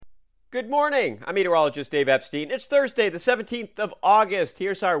Good morning. I'm meteorologist Dave Epstein. It's Thursday, the 17th of August.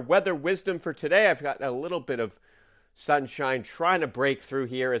 Here's our weather wisdom for today. I've got a little bit of sunshine trying to break through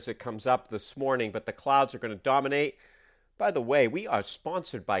here as it comes up this morning, but the clouds are going to dominate. By the way, we are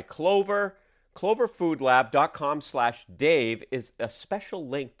sponsored by Clover. CloverFoodLab.com/Dave is a special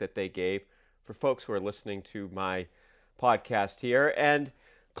link that they gave for folks who are listening to my podcast here. And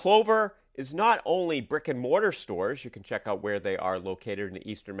Clover is not only brick and mortar stores, you can check out where they are located in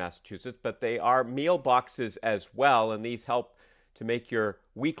eastern Massachusetts, but they are meal boxes as well, and these help to make your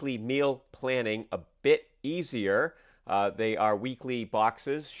weekly meal planning a bit easier. They are weekly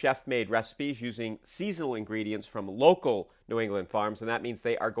boxes, chef-made recipes using seasonal ingredients from local New England farms, and that means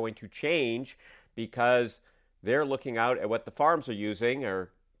they are going to change because they're looking out at what the farms are using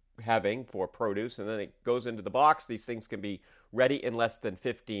or having for produce, and then it goes into the box. These things can be ready in less than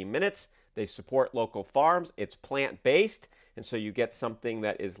 15 minutes. They support local farms. It's plant-based, and so you get something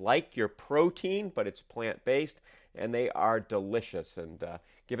that is like your protein, but it's plant-based, and they are delicious. And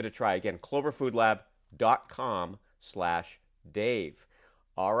give it a try. Again, cloverfoodlab.com/Dave.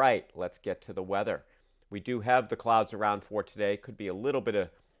 All right, let's get to the weather. We do have the clouds around for today. Could be a little bit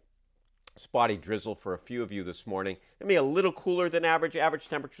of spotty drizzle for a few of you this morning. It'll be a little cooler than average. Average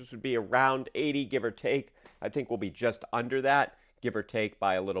temperatures would be around 80, give or take. I think we'll be just under that, give or take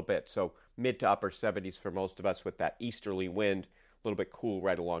by a little bit. So mid to upper 70s for most of us with that easterly wind, a little bit cool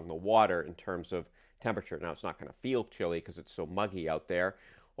right along the water in terms of temperature. Now, it's not going to feel chilly because it's so muggy out there.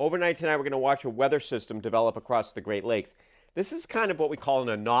 Overnight tonight, we're going to watch a weather system develop across the Great Lakes. This is kind of what we call an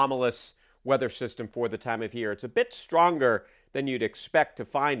anomalous weather system for the time of year. It's a bit stronger than you'd expect to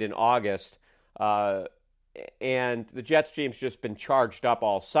find in August. And the jet stream's just been charged up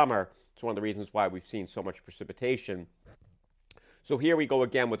all summer. It's one of the reasons why we've seen so much precipitation. So here we go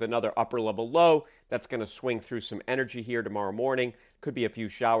again with another upper level low. That's going to swing through some energy here tomorrow morning. Could be a few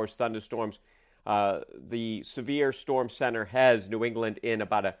showers, thunderstorms. The severe storm center has New England in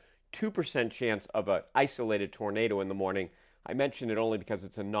about a 2% chance of an isolated tornado in the morning. I mention it only because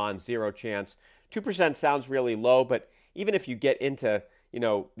it's a non-zero chance. 2% sounds really low, but even if you get into,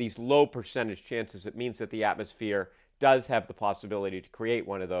 these low percentage chances, it means that the atmosphere does have the possibility to create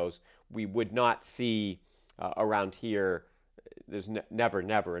one of those. We would not see around here, there's never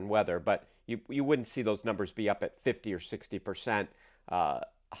in weather, but you wouldn't see those numbers be up at 50 or 60%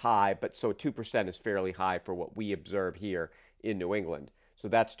 high, but so 2% is fairly high for what we observe here in New England. So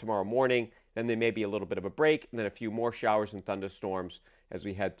that's tomorrow morning. Then there may be a little bit of a break, and then a few more showers and thunderstorms as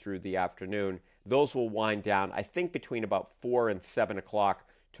we head through the afternoon. Those will wind down, I think, between about 4 and 7 o'clock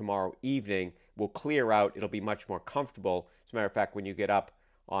tomorrow evening. Will clear out. It'll be much more comfortable. As a matter of fact, when you get up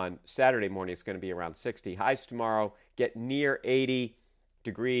on Saturday morning, it's going to be around 60. Highs tomorrow get near 80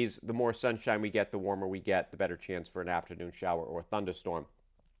 degrees. The more sunshine we get, the warmer we get, the better chance for an afternoon shower or thunderstorm.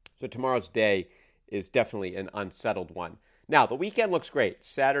 So tomorrow's day is definitely an unsettled one. Now, the weekend looks great.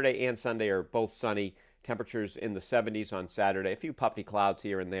 Saturday and Sunday are both sunny. Temperatures in the 70s on Saturday. A few puffy clouds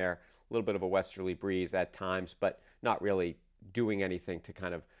here and there. A little bit of a westerly breeze at times, but not really doing anything to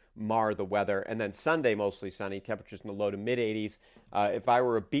kind of mar the weather. And then Sunday, mostly sunny. Temperatures in the low to mid 80s. If I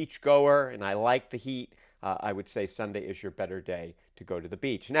were a beach goer and I like the heat, I would say Sunday is your better day to go to the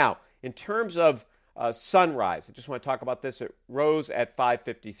beach. Now, in terms of sunrise, I just want to talk about this. It rose at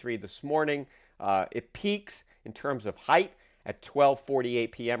 5:53 this morning. It peaks in terms of height at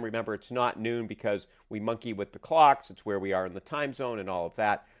 12:48 p.m. Remember, it's not noon because we monkey with the clocks. It's where we are in the time zone and all of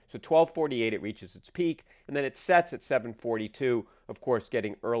that. So 12:48, it reaches its peak, and then it sets at 7:42, of course,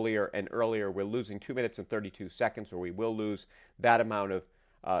 getting earlier and earlier. We're losing 2 minutes and 32 seconds, or we will lose that amount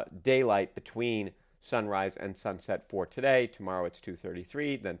of daylight between sunrise and sunset for today. Tomorrow it's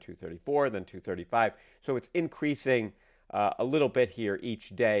 2:33, then 2:34, then 2:35. So it's increasing a little bit here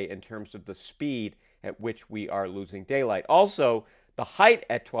each day in terms of the speed at which we are losing daylight. Also, the height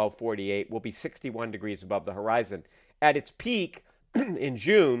at 12:48 will be 61 degrees above the horizon. At its peak in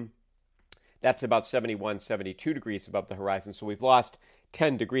June, that's about 71, 72 degrees above the horizon. So we've lost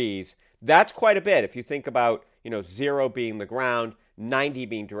 10 degrees. That's quite a bit. If you think about, 0 being the ground, 90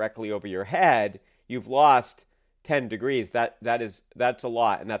 being directly over your head, you've lost 10 degrees. That's a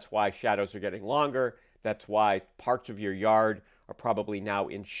lot, and that's why shadows are getting longer. That's why parts of your yard are probably now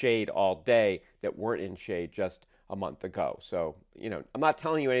in shade all day that weren't in shade just a month ago. So, I'm not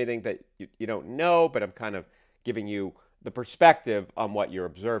telling you anything that you don't know, but I'm kind of giving you the perspective on what you're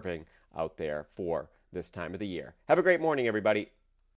observing out there for this time of the year. Have a great morning, everybody.